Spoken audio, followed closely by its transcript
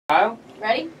Kyle?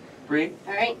 Ready? Bree?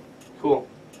 All right. Cool.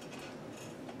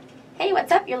 Hey, what's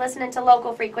up? You're listening to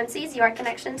Local Frequencies, your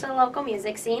connection to the local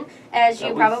music scene, as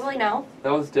you probably know.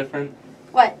 That was different.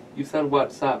 What? You said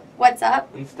what's up. What's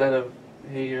up? Instead of,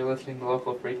 hey, you're listening to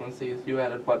Local Frequencies, you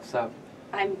added what's up.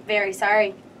 I'm very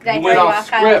sorry. Did I You throw went you off off,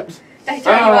 Kyle? Did I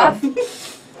throw you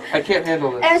off? I can't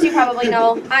handle this. As you probably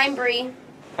know, I'm Bree.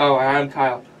 Oh, and I'm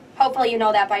Kyle. Hopefully you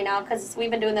know that by now, because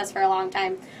we've been doing this for a long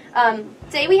time.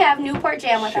 Today we have Newport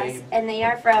Jam with us, and they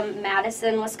are from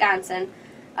Madison, Wisconsin.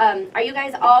 Are you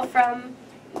guys all from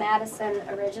Madison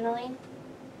originally?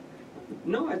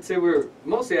 No, I'd say we're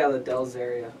mostly out of the Dells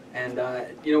area, and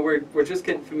you know, we're just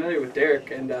getting familiar with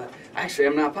Derek. And actually,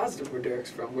 I'm not positive where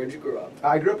Derek's from. Where'd you grow up?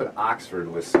 I grew up in Oxford,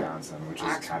 Wisconsin, which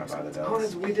is kind of by the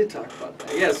Dells. Oh, we did talk about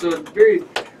that. Yeah, so it's very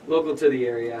local to the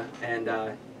area, and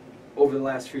over the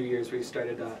last few years, we've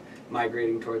started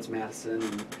migrating towards Madison.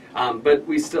 But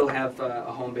we still have a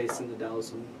home base in the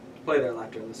Dells and play there a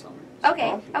lot during the summer.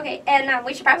 Okay, okay, and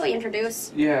we should probably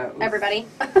introduce everybody.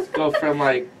 Let's go from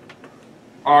like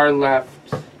our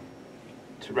left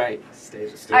to right. All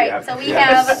right, so we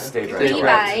have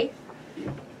Levi,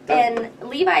 and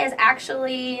Levi is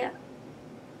actually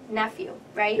nephew,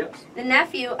 right? Yep. The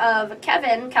nephew of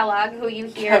Kevin Kellogg, who you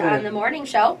hear on the morning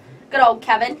show. Good old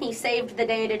Kevin. He saved the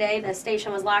day today. The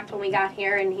station was locked when we got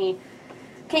here, and he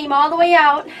came all the way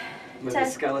out. With a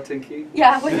skeleton key?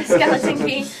 Yeah, with a skeleton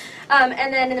key.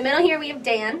 And then in the middle here we have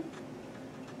Dan.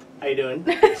 How you doing?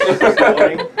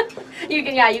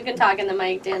 You can talk in the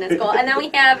mic, Dan. It's cool. And then we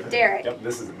have Derek. Yep,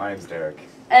 my name's Derek.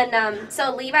 And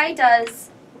so Levi does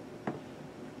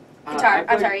guitar.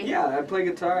 I'm sorry. Yeah, I play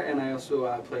guitar, and I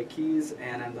also play keys,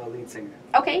 and I'm the lead singer.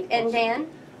 Okay, and Dan?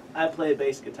 I play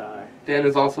bass guitar. Dan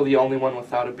is also the only one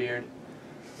without a beard.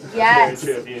 Yes.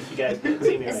 Very true. If you guys can't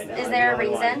see me right now. Is there a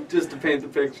reason? Just to paint the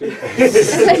picture.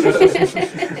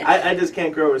 I just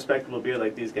can't grow a respectable beard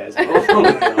like these guys.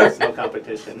 It's no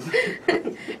competition.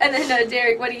 And then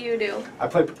Derek, what do you do? I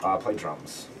play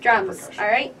drums. Drums. All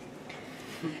right.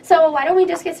 So why don't we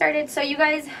just get started? So you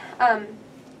guys,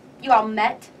 you all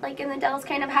met like in the Dells,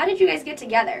 kind of. How did you guys get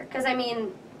together? Because I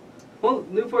mean. Well,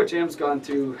 Newport Jam's gone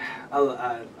through a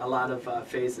lot of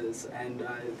phases, and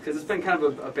because it's been kind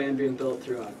of a band being built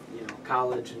through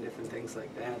college and different things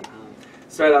like that.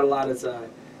 Started out a lot as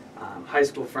high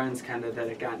school friends, kind of that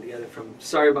had gotten together from.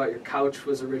 Sorry About Your Couch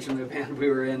was originally a band we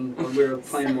were in when we were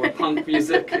playing more punk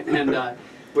music, and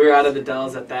we were out of the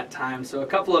Dells at that time. So a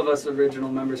couple of us original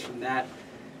members from that.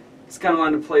 Just kind of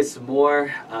wanted to play some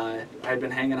more. I'd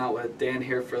been hanging out with Dan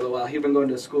here for a little while. He'd been going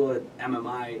to school at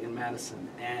MMI in Madison,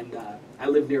 and I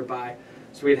lived nearby,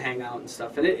 so we'd hang out and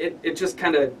stuff. And it just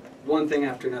kind of one thing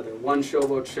after another. One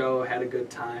showboat show, had a good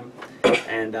time,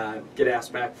 and get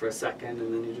asked back for a second,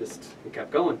 and then you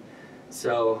kept going.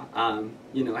 So,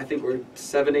 I think we're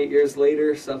 7-8 years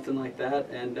later, something like that,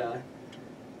 and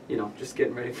just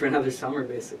getting ready for another summer,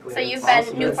 basically. So you've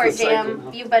been Newport Jam.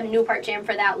 You've been Newport Jam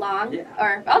for that long?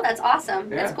 Yeah. Oh, that's awesome.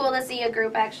 Yeah. It's cool to see a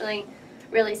group actually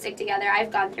really stick together.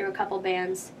 I've gone through a couple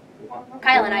bands.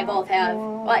 Kyle and I both have.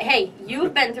 Well, hey,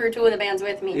 you've been through 2 of the bands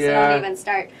with me, so don't even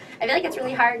start. I feel like it's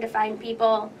really hard to find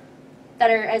people that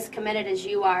are as committed as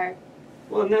you are.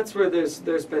 Well, and that's where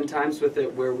there's been times with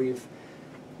it where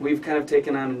we've kind of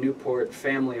taken on a Newport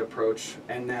family approach,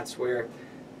 and that's where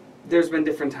there's been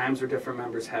different times where different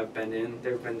members have been in.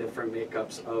 There have been different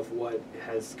makeups of what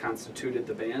has constituted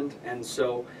the band. And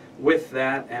so with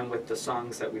that and with the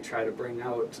songs that we try to bring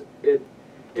out,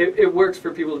 it works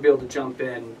for people to be able to jump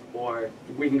in, or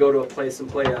we can go to a place and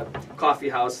play a coffee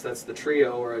house that's the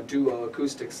trio or a duo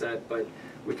acoustic set, but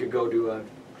we could go do a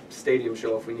stadium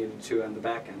show if we needed to on the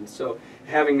back end. So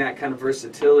having that kind of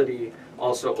versatility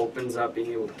also opens up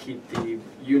being able to keep the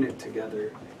unit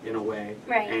together in a way,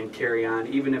 and carry on,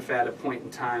 even if at a point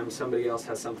in time somebody else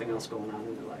has something else going on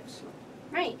in their life. So.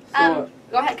 Right. So,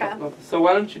 go ahead, Kyle. So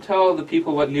why don't you tell the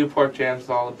people what Newport Jam's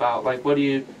all about? Like, what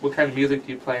kind of music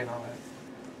do you play and all that?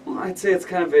 Well, I'd say it's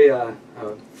kind of a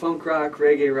funk rock,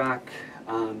 reggae rock.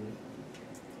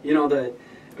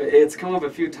 It's come up a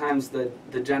few times, the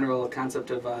general concept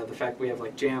of the fact we have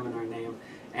like jam in our name.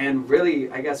 And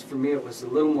really, I guess for me it was a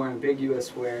little more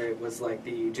ambiguous, where it was like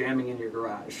the jamming in your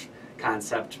garage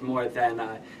concept more than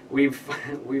we've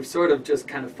sort of just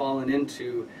kind of fallen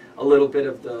into a little bit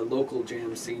of the local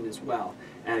jam scene as well.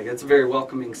 And it's a very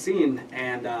welcoming scene,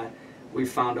 and we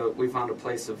found a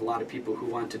place of a lot of people who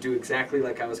want to do exactly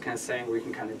like I was kind of saying, where you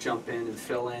can kind of jump in and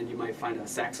fill in. You might find a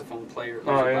saxophone player who's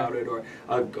about it, or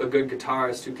a good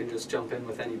guitarist who can just jump in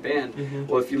with any band. Mm-hmm.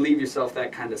 Well, if you leave yourself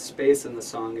that kind of space in the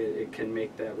song, it can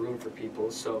make that room for people.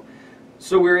 So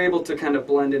we're able to kind of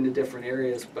blend into different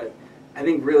areas, but I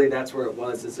think really that's where it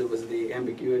was the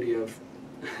ambiguity of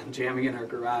jamming in our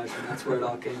garage, and that's where it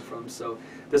all came from. So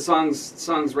the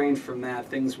songs range from that,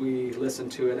 things we listen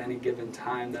to at any given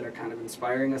time that are kind of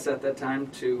inspiring us at that time,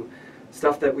 to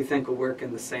stuff that we think will work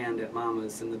in the sand at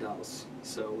Mama's in the Dells.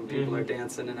 So when people are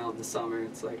dancing and out in the summer,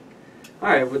 it's like, all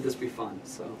right, would this be fun?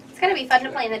 So it's gonna be fun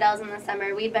to play in the Dells in the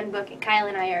summer. We've been booking. Kyle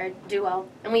and I are a duo,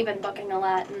 and we've been booking a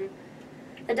lot. And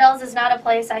the Dells is not a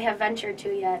place I have ventured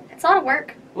to yet. It's a lot of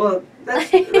work. well,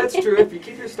 that's true. If you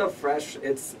keep your stuff fresh,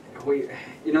 there's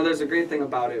a great thing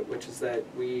about it, which is that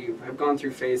we have gone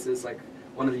through phases. Like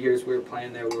one of the years we were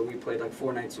playing there, where we played like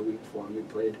 4 nights a week for them. We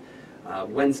played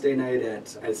Wednesday night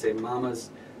at, I'd say, Mama's,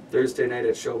 Thursday night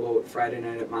at Showboat, Friday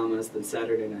night at Mama's, then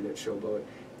Saturday night at Showboat.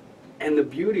 And the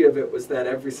beauty of it was that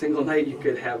every single night you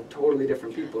could have totally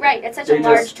different people. Right, it's such a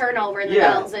large turnover in the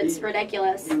Dells. It's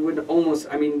ridiculous. You would almost,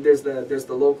 there's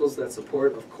the locals that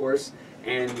support, of course,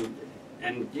 and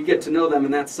you get to know them,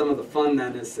 and that's some of the fun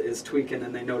then is tweaking,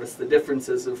 and they notice the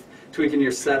differences of tweaking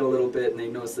your set a little bit, and they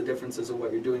notice the differences of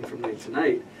what you're doing from night to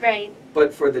night. Right.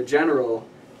 But for the general,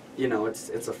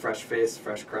 it's a fresh face,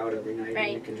 fresh crowd every night,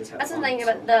 and you can just have That's fun. the thing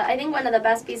about I think one of the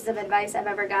best pieces of advice I've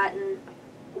ever gotten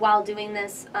while doing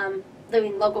this,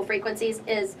 doing local frequencies,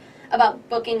 is about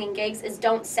booking and gigs, is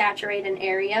don't saturate an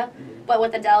area. But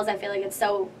with the Dells, I feel like it's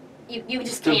so, you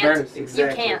just can't. Exactly. You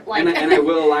can't. Like, and I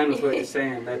will align with what you're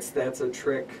saying. That's a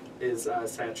trick, is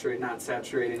not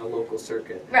saturating a local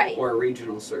circuit, right, or a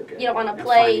regional circuit. You don't want to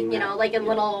play, like in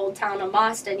little old town of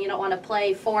Mauston, you don't want to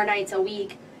play 4 nights a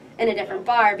week in a different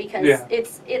bar, because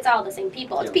it's all the same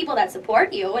people. It's people that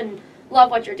support you and love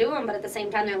what you're doing, but at the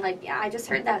same time they're like, yeah, I just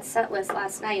heard that set list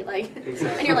last night, like,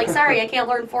 and you're like, sorry, I can't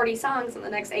learn 40 songs in the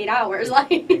next 8 hours,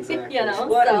 like, exactly.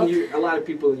 Well, and a lot of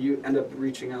people, you end up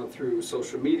reaching out through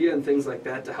social media and things like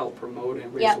that to help promote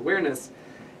and raise awareness,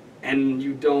 and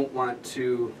you don't want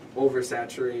to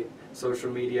oversaturate social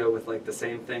media with like the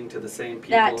same thing to the same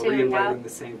people, re-inviting the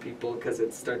same people, because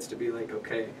it starts to be like,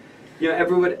 okay,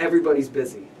 everybody's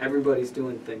busy, everybody's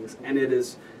doing things, and it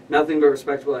is nothing but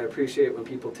respectable. I appreciate when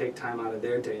people take time out of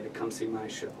their day to come see my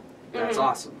show. That's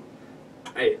awesome.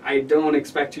 I don't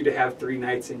expect you to have 3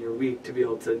 nights in your week to be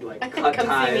able to like cut come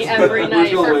ties. See me every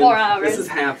night for 4 hours. This is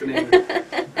happening.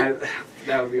 That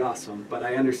would be awesome. But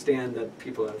I understand that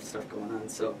people have stuff going on.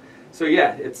 So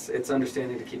yeah, it's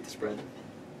understanding to keep the spread.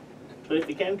 But if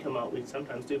you can come out, we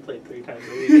sometimes do play 3 times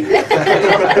a week.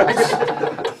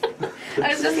 I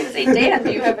was just going to say, Dan,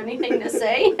 do you have anything to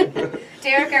say?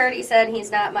 Derek already said he's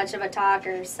not much of a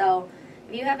talker, so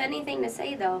if you have anything to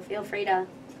say, though, feel free to.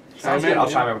 Sounds good. I'll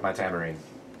chime in with my tambourine.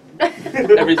 Here's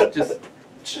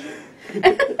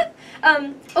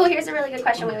a really good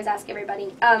question we always ask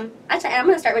everybody. Actually, I'm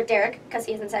going to start with Derek, because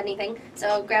he hasn't said anything,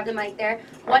 so grab the mic there.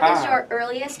 What is your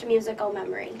earliest musical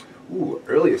memory? Ooh,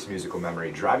 earliest musical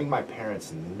memory. Driving my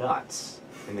parents nuts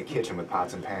in the kitchen with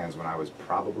pots and pans when I was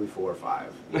probably 4 or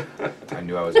 5. I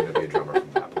knew I was going to be a drummer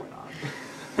from that point on.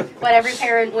 What every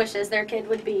parent wishes their kid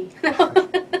would be.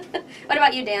 What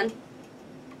about you, Dan?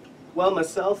 Well,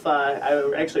 myself, I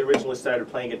actually originally started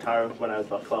playing guitar when I was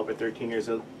about 12 or 13 years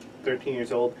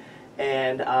old.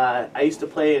 And I used to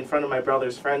play in front of my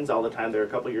brother's friends all the time. They were a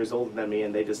couple years older than me,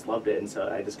 and they just loved it. And so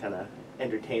I just kind of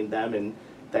entertained them, and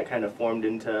that kind of formed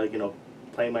into,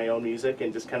 playing my own music,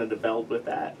 and just kind of developed with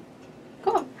that.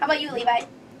 Cool. How about you, Levi?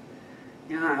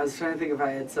 Yeah, I was trying to think if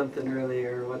I had something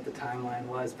earlier, what the timeline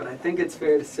was, but I think it's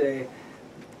fair to say,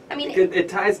 it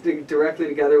ties directly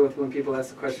together with when people ask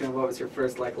the question of what was your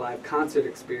first live concert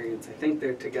experience. I think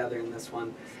they're together in this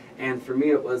one. And for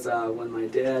me, it was when my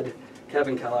dad,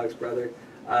 Kevin Kellogg's brother,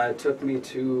 took me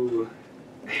to,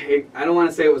 I don't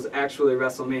want to say it was actually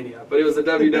WrestleMania, but it was a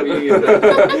WWE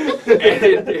event.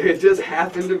 And it just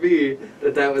happened to be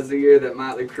that was the year that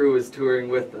Motley Crue was touring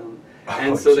with them.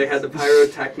 And so they had the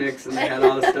pyrotechnics, and they had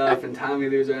all the stuff, and Tommy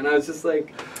Lee was there, and I was just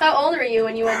like... How old were you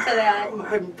when you went to that?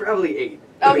 I'm probably 8.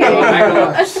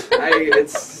 Okay.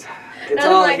 It's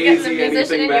all hazy,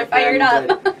 anything back then,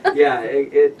 but yeah,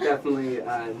 it definitely,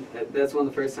 that's one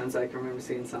of the first times I can remember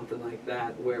seeing something like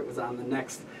that, where it was on the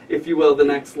next, if you will, the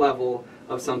next level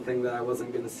of something that I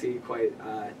wasn't going to see quite,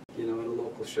 at a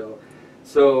local show.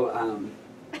 So,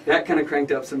 that kind of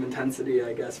cranked up some intensity,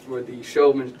 I guess, for the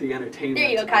show, the entertainment. There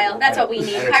you go, Kyle. That's what we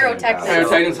need.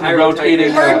 Pyrotechnics.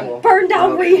 Rotating. Burn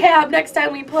down rehab next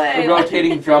time we play. The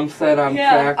rotating drum set on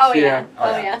tracks. Oh, yeah.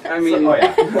 Oh, yeah.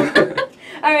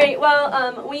 All right,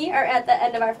 well, we are at the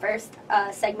end of our first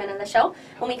segment of the show.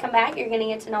 When we come back, you're going to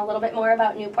get to know a little bit more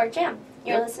about Newport Jam.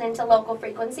 You're listening to Local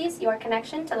Frequencies, your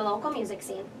connection to the local music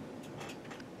scene.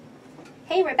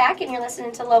 Hey, we're back, and you're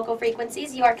listening to Local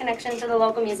Frequencies, your connection to the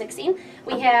local music scene.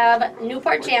 We have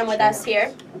Newport Jam with us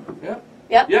here.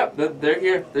 Yep, they're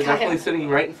here. They're definitely sitting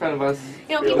right in front of us.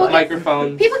 You know, with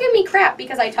microphones. People give me crap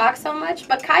because I talk so much,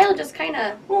 but Kyle just kind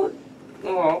of... Well,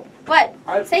 What?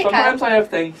 Say it, Kyle. sometimes I have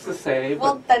things to say.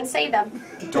 Well, then say them.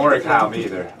 Don't worry, Kyle, me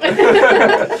either.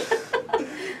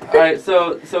 All right,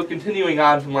 so continuing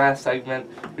on from last segment,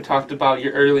 we talked about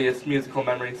your earliest musical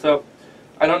memory. So,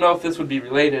 I don't know if this would be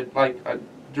related, like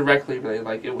directly related,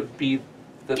 like it would be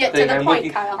the Get thing to the I'm point,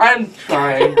 looking. Kyle. I'm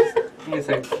trying. Let me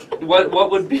think.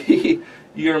 What would be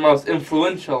your most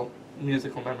influential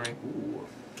musical memory?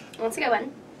 That's a good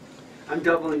one. I'm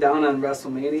doubling down on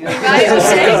WrestleMania.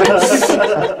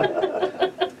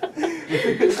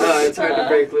 It's hard to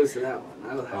break loose of that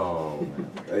one. Oh,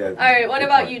 yeah. All right, what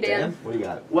about you, Dan? What do you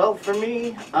got? Well, for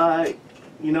me,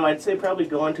 you know, I'd say probably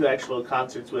going to actual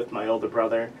concerts with my older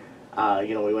brother.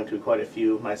 You know, we went to quite a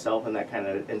few myself, and that kind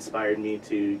of inspired me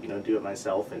to, you know, do it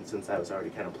myself. And since I was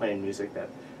already kind of playing music, that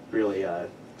really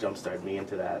jump-started me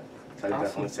into that. So I'd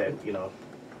definitely say, you know,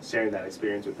 sharing that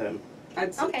experience with him.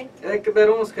 I'd say, Okay. that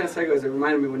almost kind of segues. It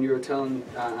reminded me when you were telling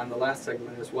on the last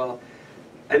segment as well.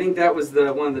 I think that was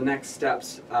one of the next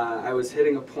steps. I was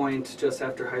hitting a point just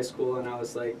after high school, and I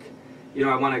was like, you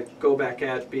know, I want to go back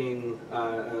at being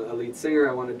a lead singer.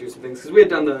 I want to do some things because we had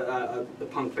done the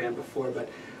punk band before, but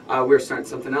we were starting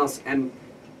something else. And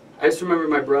I just remember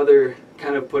my brother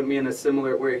kind of put me in a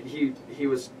similar where he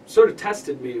was sort of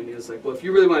tested me, and he was like, well, if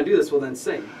you really want to do this, well then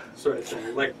sing, sort of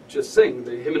thing. Like just sing.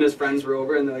 Him and his friends were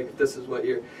over, and they're like, this is what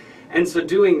you're. And so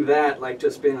doing that, like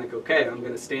just being like, okay, I'm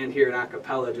going to stand here in a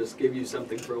cappella, just give you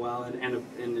something for a while,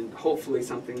 and hopefully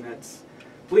something that's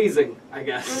pleasing, I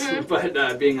guess,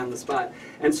 but being on the spot.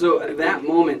 And so that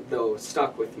moment, though,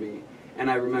 stuck with me. And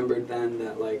I remembered then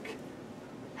that, like,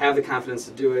 have the confidence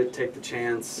to do it, take the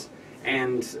chance.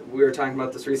 And we were talking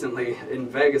about this recently in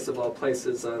Vegas, of all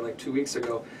places, like 2 weeks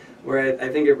ago, where I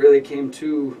think it really came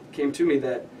to me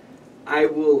that I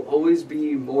will always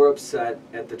be more upset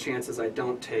at the chances I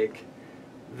don't take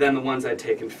than the ones I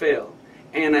take and fail.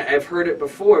 And I've heard it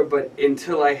before, but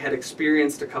until I had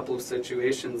experienced a couple of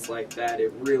situations like that,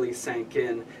 it really sank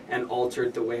in and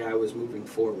altered the way I was moving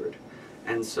forward.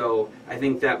 And so I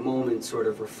think that moment sort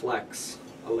of reflects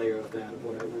a layer of that, of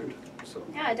what I learned. So.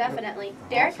 Yeah, definitely.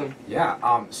 Derek? Awesome.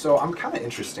 Yeah, so I'm kind of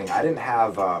interesting. I didn't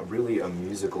have really a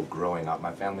musical growing up.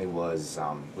 My family was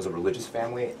a religious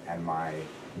family, and my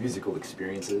musical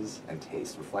experiences and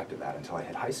taste reflected that until I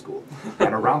hit high school.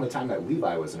 And around the time that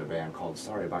Levi was in a band called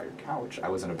Sorry About Your Couch, I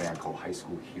was in a band called High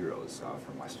School Heroes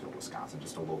from Westfield, Wisconsin,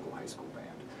 just a local high school band.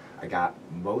 I got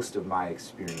most of my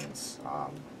experience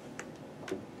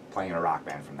playing in a rock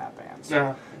band from that band.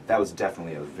 So that was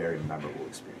definitely a very memorable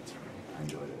experience for me. I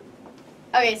enjoyed it.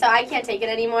 Okay, so I can't take it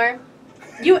anymore.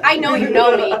 I know you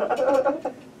know me.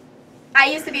 I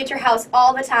used to be at your house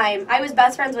all the time. I was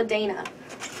best friends with Dana.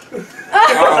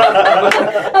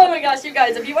 Oh my gosh, you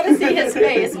guys, if you want to see his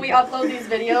face, we upload these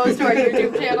videos to our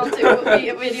YouTube channel too.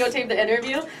 We videotape the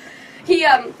interview. He,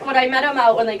 when I met him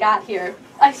out when they got here,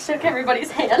 I shook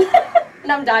everybody's hand. And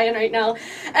I'm dying right now.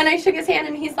 And I shook his hand,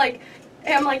 and he's like,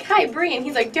 and I'm like, hi, Bree. And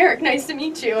he's like, Derek, nice to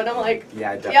meet you. And I'm like,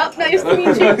 yeah, yep, nice to meet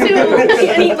you too.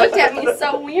 And he looked at me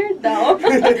so weird, though. And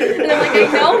I'm like,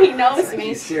 I know he knows me.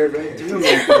 He stared right through me.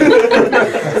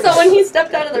 So when he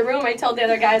stepped out of the room, I told the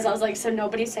other guys, I was like, so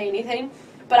nobody say anything.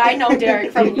 But I know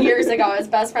Derek from years ago. I was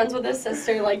best friends with his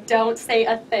sister. Like, don't say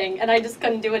a thing. And I just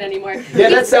couldn't do it anymore.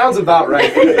 Yeah, that sounds about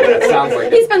right. That sounds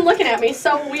like He's been looking at me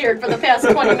so weird for the past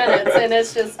 20 minutes. And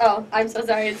it's just, oh, I'm so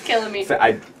sorry. It's killing me.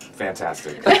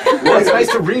 Fantastic. Well, it's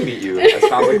nice to re-meet you. It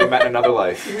sounds like we met in another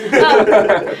life.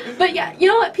 But yeah, you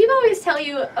know what? People always tell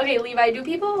you, okay, Levi, do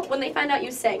people, when they find out you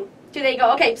sing, do they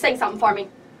go, okay, sing something for me?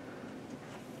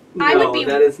 I would be,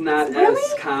 that is not really?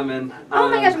 as common. Oh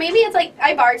my gosh, maybe it's like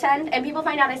I bartend and people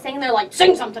find out I sing and they're like,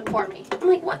 sing something for me. I'm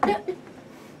like, what? No.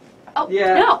 Oh,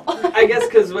 yeah, no. I guess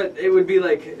because what it would be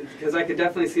like, because I could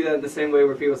definitely see that in the same way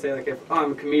where people say like,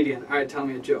 I'm a comedian, all right, tell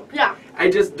me a joke. Yeah. I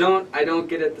don't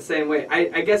get it the same way.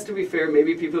 I guess to be fair,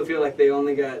 maybe people feel like they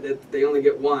only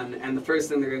get one, and the first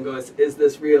thing they're gonna go is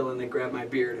this real? And they grab my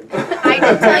beard. And I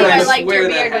did tell you I liked your swear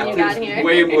beard that when you got happens here.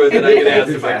 way more than I get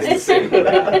asked if I can sing.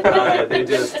 They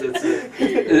just,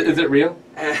 Is it real?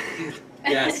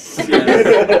 yes,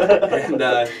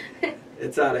 and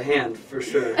it's out of hand for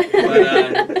sure.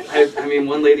 But I mean,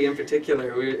 one lady in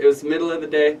particular, it was the middle of the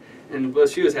day, and well,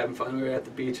 she was having fun. We were at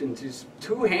the beach, and just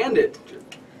two-handed.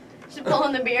 She's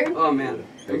pulling the beard. Oh man,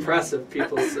 impressive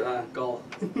people's gall.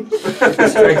 The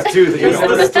strength too.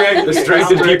 The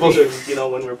strength in people's. You know,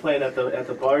 when we're playing at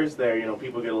the bars there, you know,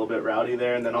 people get a little bit rowdy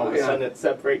there, and then all of a sudden,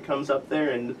 Separate comes up there,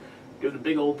 and give it a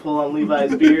big old pull on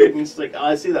Levi's beard, and he's like, oh,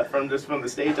 I see that from the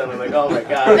stage. I'm like, oh my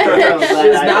god.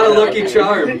 It's not a lucky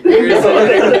charm.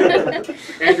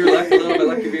 Andrew left a little bit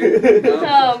lucky beard. No.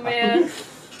 Oh man.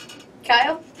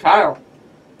 Kyle? Kyle.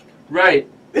 Right.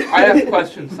 I ask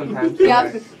questions sometimes.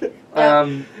 Yep.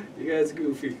 You guys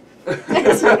goofy.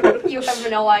 You have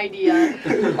no idea.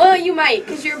 Well, you might,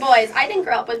 because you're boys. I didn't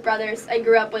grow up with brothers. I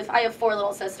have 4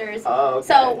 little sisters. Oh, okay.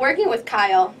 So working with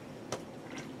Kyle,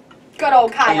 good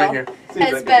old I'm right Kyle, here. Seems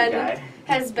like a good guy.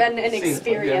 has been an Seems like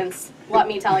experience. Let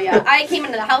me tell you. I came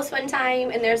into the house one time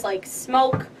and there's like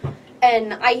smoke,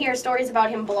 and I hear stories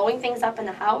about him blowing things up in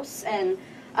the house. And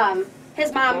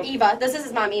his mom Eva. This is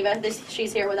his mom Eva.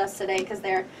 She's here with us today because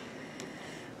they're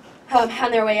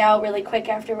on their way out really quick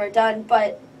after we're done.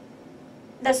 But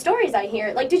the stories I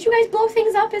hear, like, did you guys blow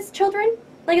things up as children?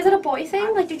 Like, is it a boy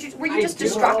thing? Like, were you just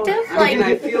destructive? I mean,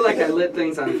 I feel like I lit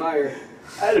things on fire.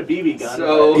 I had a BB gun.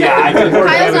 So Yeah, I can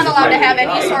Kyle's not allowed to have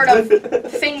any sort of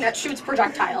thing that shoots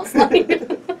projectiles. Like,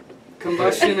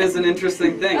 combustion is an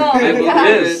interesting thing. Oh, I will God.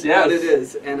 admit It is, yes. what it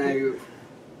is, and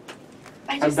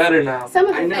I'm better now. Some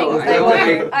of the I know, things I'm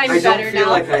I don't better feel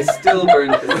now. like I still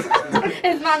burn things.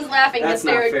 His mom's laughing That's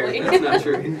not hysterically. fair. That's not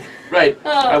true. Right. Oh.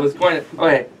 I was going to...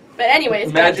 Okay. But anyways,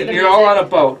 Imagine you're all on a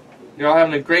boat. You're all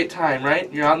having a great time, right?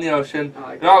 You're out in the ocean. I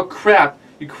like And all crap.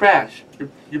 You crash.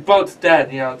 Your boat's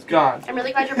dead. You know, it's gone. I'm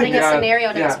really glad you're putting a Yeah, scenario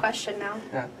to this yeah. question now.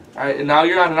 All right. And now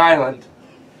you're on an island.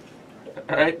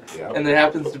 All right. Yep. And there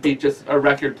happens to be just a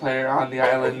record player on the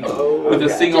island Oh, with a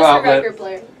okay. single Just a outlet. record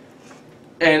player.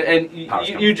 And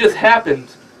you just happened.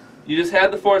 You just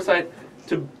had the foresight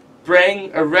to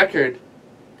bring a record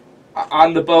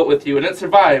on the boat with you, and it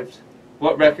survived.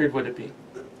 What record would it be?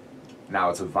 Now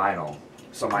it's a vinyl.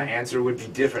 So my answer would be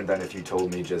different than if you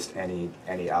told me just any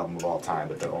album of all time,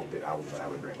 but the only album that I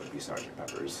would bring would be Sgt.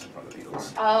 Pepper's from the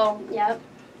Beatles. Oh, yep.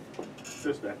 It's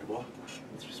respectable.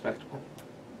 It's respectable.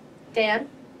 Dan?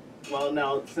 Well,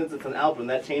 now, since it's an album,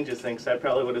 that changes things. So I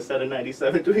probably would have said a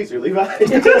 97 Tweezer Levi.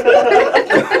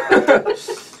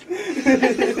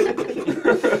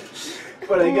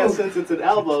 But I guess since it's an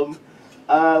album,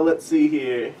 let's see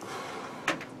here.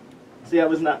 See, I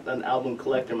was not an album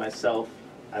collector myself.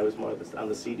 I was more on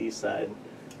the CD side,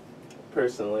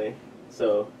 personally.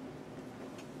 So,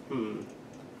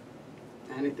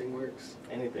 Anything works.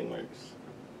 anything works.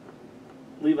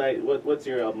 Levi, what's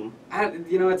your album?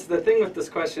 It's the thing with this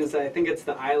question is that I think it's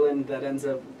the island that ends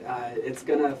up, it's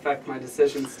going to affect my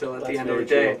decisions still at the That's end of the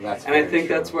very day. true. That's And I very think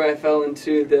true. that's where I fell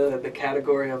into the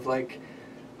category of like,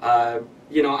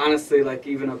 honestly, like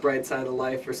even a Bright Side of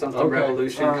Life or something Okay.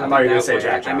 Revolution. I coming thought you were gonna that say way.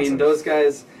 Jack I mean, Johnson. those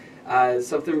guys,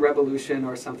 something Revolution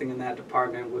or something in that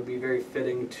department would be very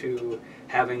fitting to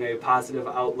having a positive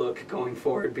outlook going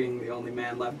forward, being the only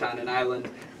man left on an island,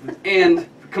 and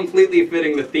completely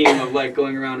fitting the theme of like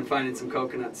going around and finding some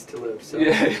coconuts to live. So,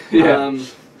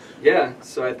 Yeah.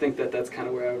 So I think that's kind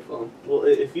of where I would fall. Well,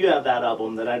 if you have that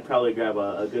album, then I'd probably grab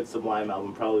a good Sublime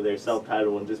album, probably their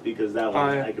self-titled one, just because that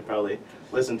one yeah. I could probably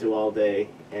listen to all day,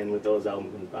 and with those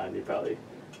albums combined, they're probably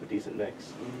a decent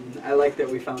mix. I like that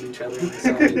we found each other. And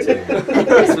decided to-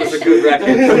 this was a good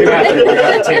record. We got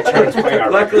to take turns playing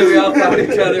our Luckily, we all records.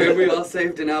 found each other and we all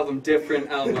saved an album, different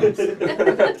albums.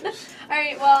 All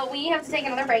right, well, we have to take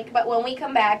another break, but when we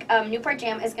come back, Newport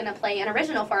Jam is going to play an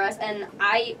original for us, and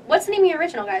what's the name of your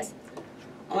original, guys?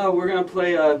 We're gonna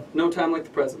play No Time Like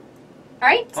the Present. All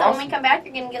right, so when Awesome. we come back,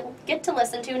 you're going to get to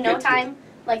listen to No Get to. Time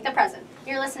Like the Present.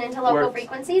 You're listening to Local Works.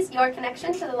 Frequencies, your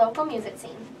connection to the local music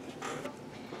scene.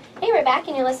 Hey, we're back,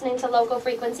 and you're listening to Local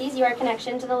Frequencies, your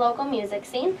connection to the local music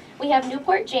scene. We have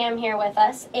Newport Jam here with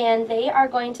us, and they are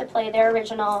going to play their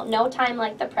original No Time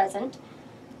Like the Present.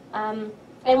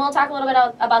 And we'll talk a little bit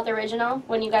about the original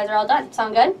when you guys are all done.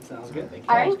 Sound good? Sounds good.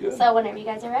 All right, good. so whenever you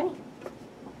guys are ready.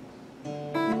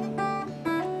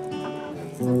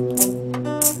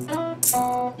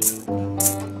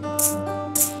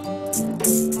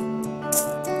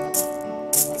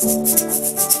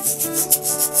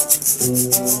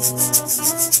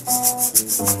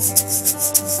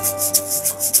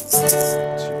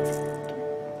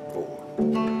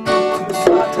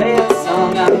 Play a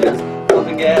song, I'm just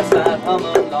pumping gas, I hum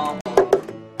along.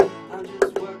 I'm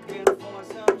just working for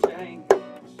some change.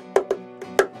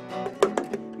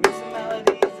 Mixing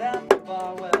melodies at the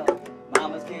bar, well,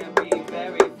 mamas can't be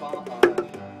very far.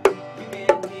 You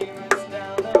can hear us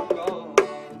down the road.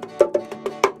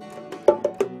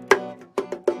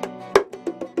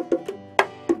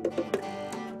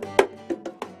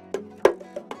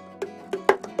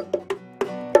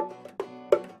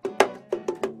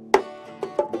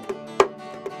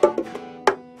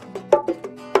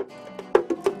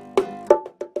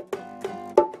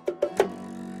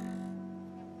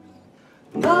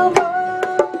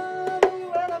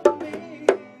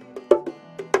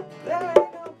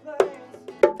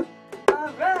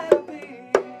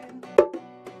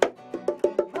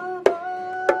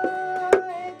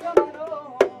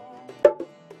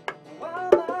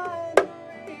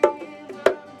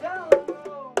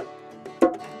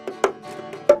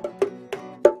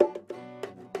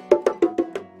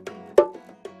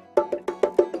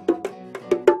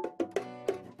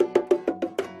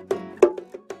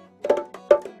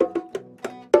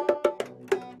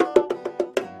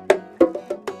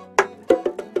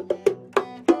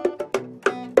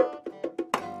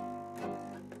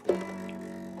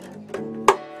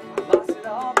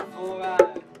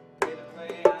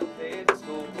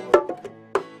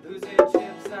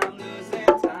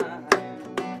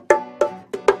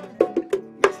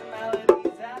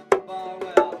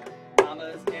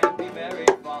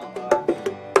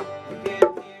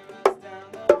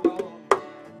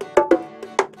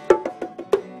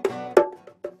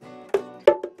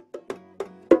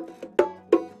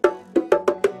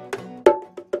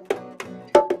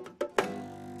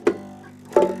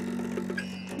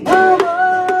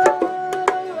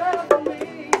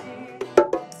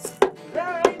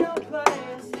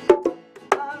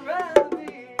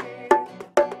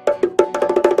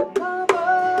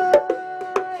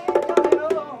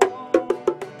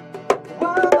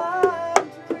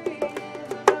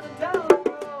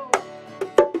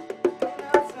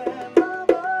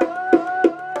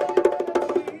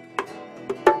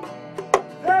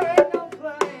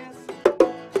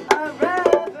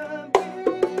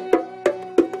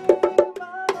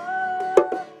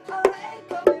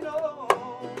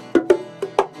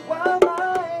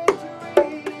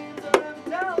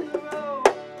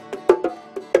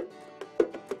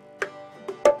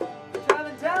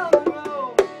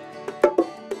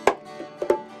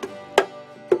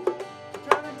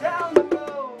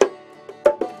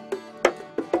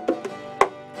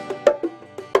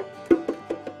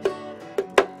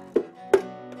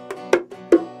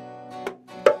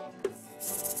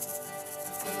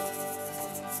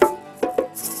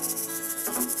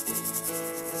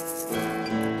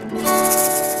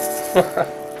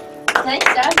 Nice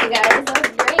job, you guys. That was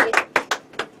great.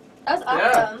 That was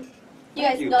awesome. You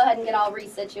guys you. can go ahead and get all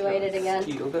resituated again.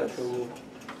 Steal this.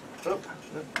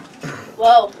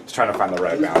 Whoa. Just trying to find the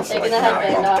right balance so I Taking the can not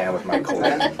headband bump off. down with my cold.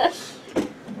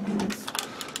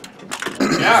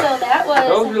 Yeah. So that That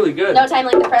was was really good. No Time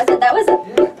Like the Present. That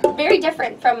was very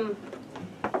different from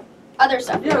other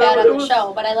stuff Yeah, we had it on the was-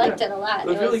 show, but I liked it a lot. It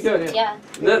was really good, Yeah,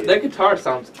 That guitar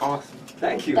sounds awesome.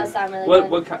 Thank it you. does sound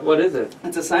really good. What is it?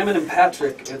 It's a Simon and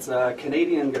Patrick. It's a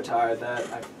Canadian guitar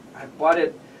that I bought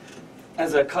it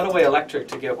as a cutaway electric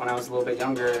to get when I was a little bit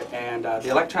younger, and the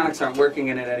electronics aren't working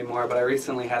in it anymore, but I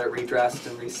recently had it redressed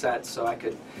and reset so I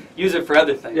could use it for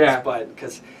other things. Yeah. But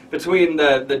because between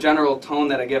the general tone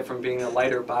that I get from being a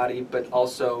lighter body, but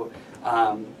also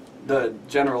the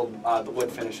general the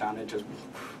wood finish on it, just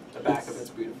the back of it's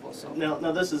beautiful. So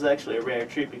Now this is actually a rare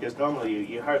treat because normally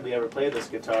you hardly ever play this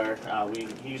guitar. He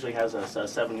usually has a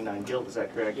 79 Guild, is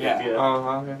that correct? Yeah. You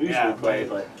Okay. usually Yeah, play,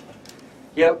 but- but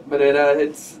yep, but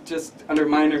it's just under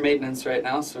minor maintenance right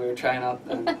now, so we're trying out.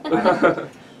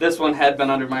 This one had been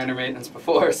under minor maintenance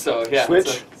before, so yeah, Switch.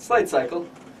 it's a slight cycle.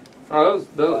 Oh,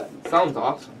 that sounds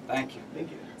awesome. Thank you. thank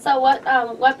you. So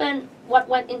what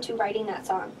went into writing that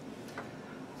song?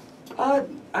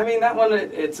 I mean that one.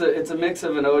 It's a mix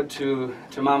of an ode to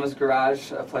Mama's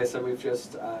Garage, a place that we've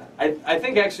just. I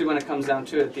think actually when it comes down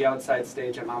to it, the outside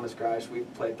stage at Mama's Garage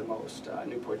we've played the most.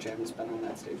 Newport Jam has been on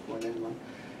that stage more than anyone,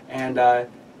 and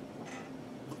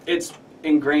it's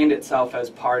ingrained itself as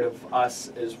part of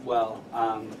us as well.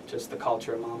 Just the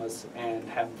culture of Mama's and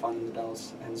having fun in the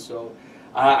Dells, and so.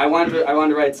 I wanted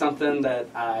to write something that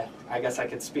I guess I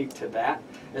could speak to that,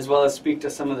 as well as speak to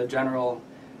some of the general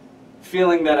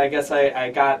feeling that I guess I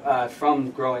got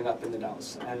from growing up in the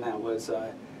Dells, and that was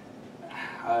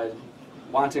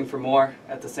wanting for more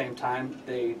at the same time.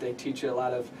 They teach you a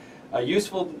lot of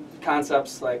useful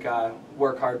concepts like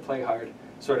work hard, play hard,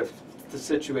 sort of the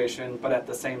situation, but at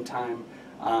the same time,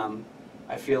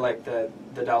 I feel like the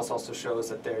Dells also shows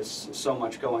that there's so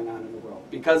much going on in the world.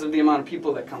 Because of the amount of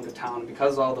people that come to town,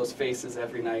 because of all those faces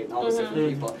every night and all those different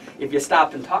people, if you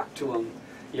stop and talk to them,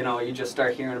 you know, you just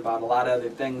start hearing about a lot of other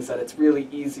things that it's really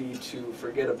easy to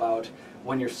forget about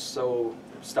when you're so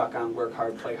stuck on work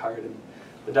hard, play hard, and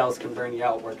the Dells can burn you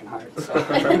out working hard. So.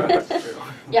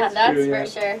 Yeah, that's True, yeah. for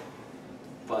sure.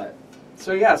 But,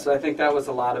 so yeah, so I think that was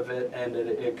a lot of it, and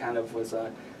it kind of was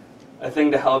a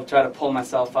thing to help try to pull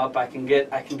myself up. I can get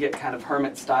kind of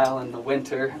hermit style in the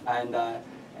winter, and I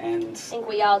think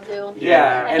we all do.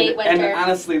 yeah, I hate winter. and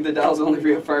honestly, the Dells only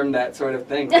reaffirm that sort of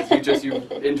thing because you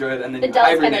enjoy it and then The you Dells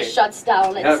kind of hibernate. shuts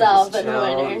down Yep, itself just in the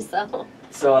chill winter, and- so.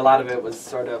 So a lot of it was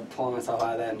sort of pulling myself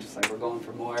out of that and just like we're going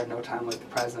for more. No time like the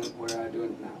present. We're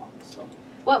doing it now. So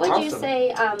What would you Awesome.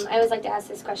 say, I always like to ask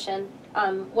this question,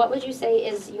 what would you say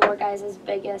is your guys'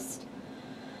 biggest,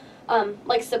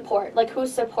 like support? Like who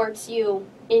supports you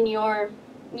in your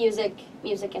music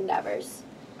endeavors?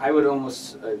 I would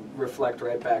almost reflect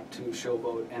right back to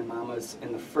Showboat and Mama's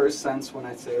in the first sense when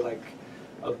I say like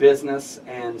a business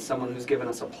and someone who's given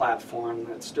us a platform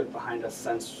that stood behind us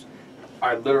since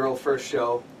our literal first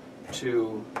show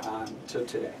to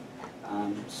today.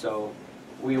 So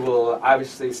we will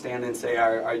obviously stand and say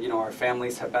our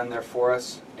families have been there for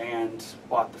us and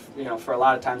bought the, for a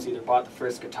lot of times either bought the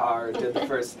first guitar or did the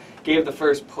first, gave the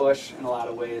first push in a lot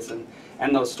of ways,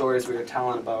 and those stories we were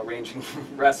telling about ranging from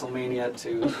WrestleMania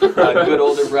to good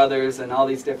older brothers and all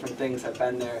these different things have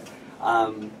been there.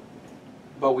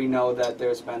 But we know that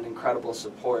there's been incredible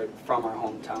support from our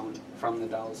hometown, from the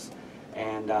Dells,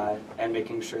 and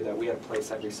making sure that we had a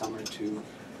place every summer to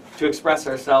express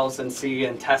ourselves and see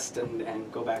and test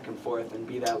and go back and forth and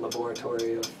be that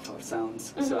laboratory of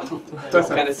sounds. So just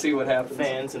kind of see what happens.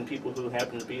 Fans and people who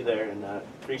happened to be there and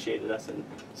appreciated us and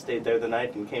stayed there the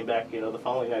night and came back, the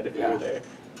following night if you Yeah. were there.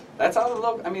 That's how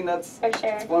that's For sure.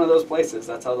 it's one of those places.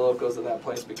 That's how the locals of that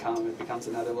place become. It becomes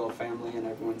another little family, and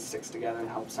everyone sticks together and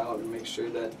helps out and makes sure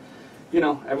that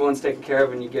everyone's taken care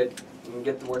of and you get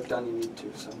the work done you need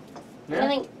to. So. And I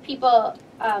think people,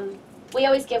 we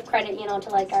always give credit, to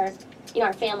like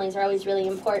our families are always really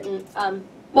important.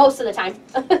 Most of the time,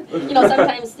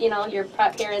 sometimes your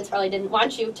parents probably didn't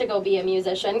want you to go be a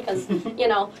musician because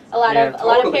a lot of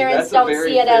Totally. parents That's a don't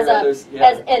very see it fair as yeah.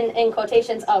 as in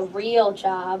quotations a real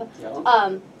job.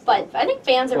 Yeah. But I think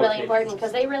fans are really Quotations. important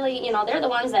because they really they're the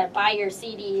ones that buy your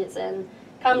CDs and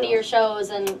come to Yeah. your shows,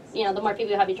 and the more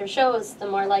people you have at your shows, the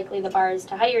more likely the bar is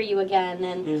to hire you again,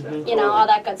 and Mhm. all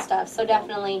that good stuff. So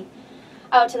definitely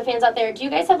out to the fans out there. Do you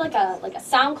guys have like a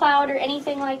SoundCloud or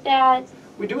anything like that?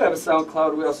 We do have a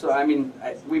SoundCloud. We also,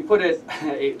 we put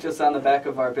it just on the back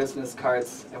of our business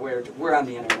cards. We're on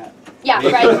the internet. Yeah,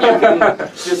 right.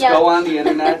 Just Yeah. go on the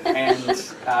internet and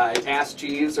ask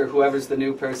Jeeves or whoever's the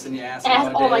new person you ask.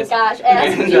 Ask, oh my nowadays. gosh,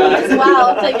 ask And, Jeeves.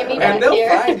 Wow, taking me back And they'll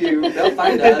here. find you. They'll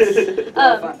find us.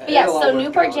 But yes, It'll all so work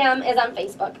Newport out. Jam is on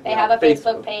Facebook. They Yeah, have a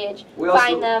Facebook Facebook. page. We also-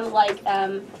 Find them, like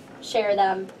them, share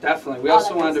them. Definitely. We all also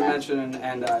that good wanted to stuff. mention,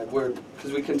 and we're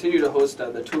because we continue to host the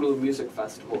Toodaloo Music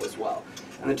Festival as well.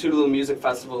 And the Toodaloo Music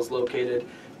Festival is located,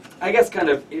 I guess, kind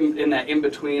of in that in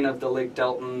between of the Lake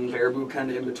Delton, Baraboo, kind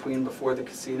of in between before the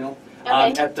casino.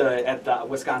 Okay. At the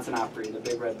Wisconsin Opry, the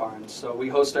Big Red Barn. So we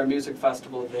host our music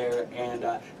festival there, and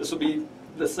this will be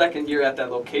the second year at that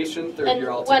location, third And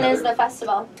year altogether. when is the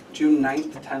festival? June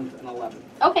 9th, 10th, and 11th.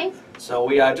 Okay. So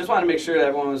we just want to make sure that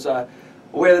everyone was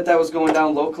aware that that was going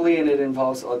down locally, and it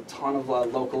involves a ton of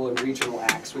local and regional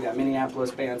acts. We got Minneapolis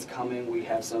bands coming, we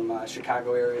have some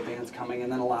Chicago area bands coming,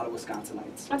 and then a lot of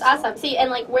Wisconsinites. That's So- awesome. See,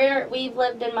 and like we've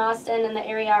lived in Mauston in the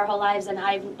area our whole lives, and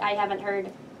I haven't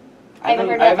heard. I haven't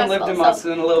heard I that haven't lived in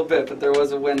festival, Mauston in a little bit, but there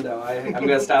was a window. I'm going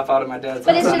to stop out at my dad's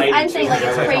But it's house just on I'm saying like 82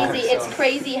 it's on my way crazy. home, It's so.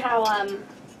 crazy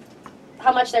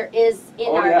how much there is in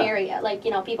Oh, our yeah. area. Like,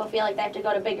 you know, people feel like they have to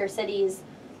go to bigger cities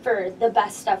for the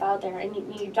best stuff out there, and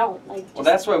you don't. Like, Well, just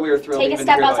that's why we were thrilled take a even to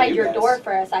step hear about outside you your guys. door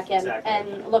for a second Exactly.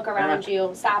 and look around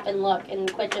you. Stop and look,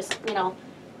 and quit just, you know,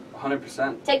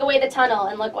 100%. take away the tunnel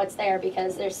and look what's there,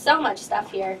 because there's so much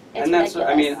stuff here. It's And that's,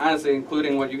 ridiculous. I mean, honestly,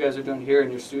 including what you guys are doing here in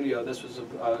your studio, this was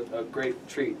a great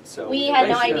treat. So we had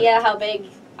no Thanks, idea how big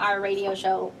our radio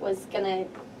show was gonna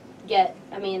get.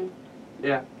 I mean,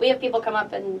 Yeah. we have people come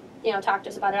up and, you know, talk to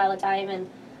us about it all the time,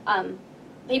 and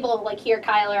people like hear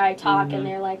Kyle or I talk, Mhm. and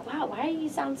they're like, "Wow, why do you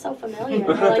sound so familiar?" And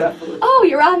we're like, Definitely. "Oh,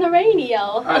 you're on the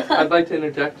radio." I'd like to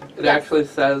interject. It Yes. actually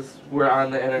says we're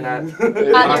on the internet. On your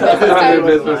business On card. your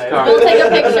business card. We'll take a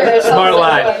picture. and Smart post it on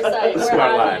line. our website. We're Smart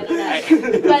on the line.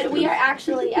 internet. But we are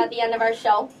actually at the end of our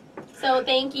show. So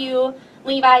thank you,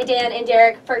 Levi, Dan, and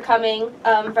Derek, for coming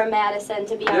from Madison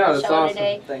to be on Yeah, the that's show awesome.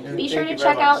 today. Thank you. Be sure to Thank you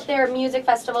very check out much. their music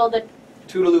festival, the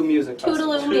Toodaloo Music Festival.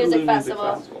 Toodaloo Toodaloo Music Music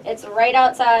Festival. Festival. It's right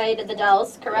outside the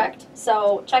Dells, correct?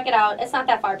 So check it out. It's not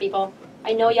that far, people.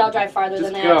 I know y'all drive farther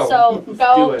Just than go. that. So Do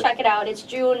go it. check it out. It's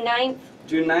June 9th.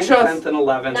 June 9th, Just 10th, and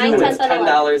 11th. 9th, and it's 10th, and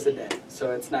 $10 a day.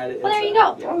 So it's not. It's Well, there you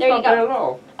go. Well, There you it's not bad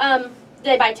go. at all. Do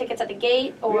they buy tickets at the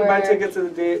gate, You or can buy tickets at the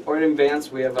date or in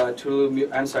advance. We have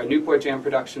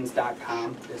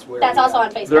NewportJamProductions.com is where That's we, also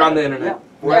on Facebook. They're on the Yeah, internet.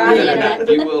 we're They're on the internet.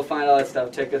 internet. You will find all that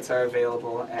stuff. Tickets are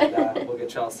available, and we'll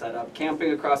get you all set up.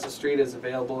 Camping across the street is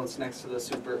available. It's next to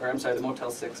the Motel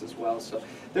 6 as well. So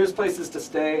there's places to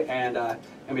stay, and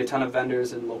be a ton of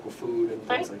vendors and local food and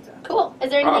things like that. Cool. Is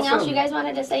there anything else Awesome. you guys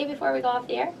wanted to say before we go off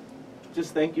the air?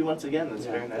 Just thank you once again. That's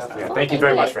Yeah, very nice. definitely. Yeah, thank you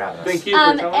very much for having us. Thank you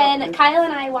for coming. And Kyle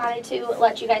and I wanted to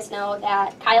let you guys know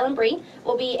that Kyle and Bree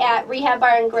will be at Rehab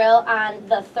Bar and Grill on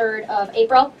the 3rd of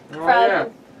April Oh, from yeah.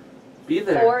 Be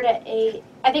there. 4 to 8.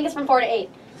 I think it's from 4 to 8.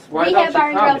 Just why Rehab don't you Bar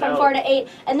and come? Grill from 4 to 8.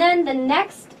 And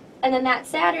then that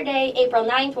Saturday, April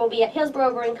 9th, we'll be at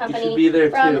Hillsborough Brewing You should Company be there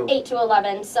from too. 8 to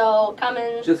 11. So come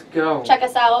and Just go. check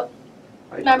us out.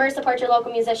 Like, Remember, support your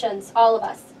local musicians, all of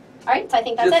us. All right, so I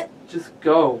think that's it. Just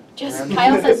go. Just man.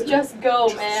 Kyle says, just go,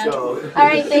 man. So, All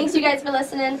right, thanks you guys for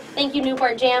listening. Thank you,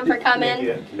 Newport Jam, for coming. thank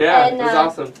you. Yeah, And, it was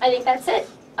awesome. I think that's it.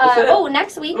 That's it. Oh,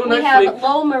 next week Oh, we next have week.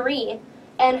 Lo Marie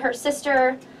and her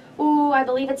sister. Ooh, I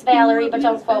believe it's Valerie, but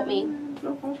don't quote me.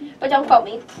 But don't quote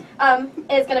me.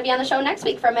 Is going to be on the show next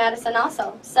week from Madison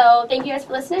also. So thank you guys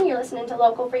for listening. You're listening to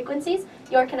Local Frequencies,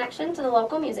 your connection to the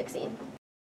local music scene.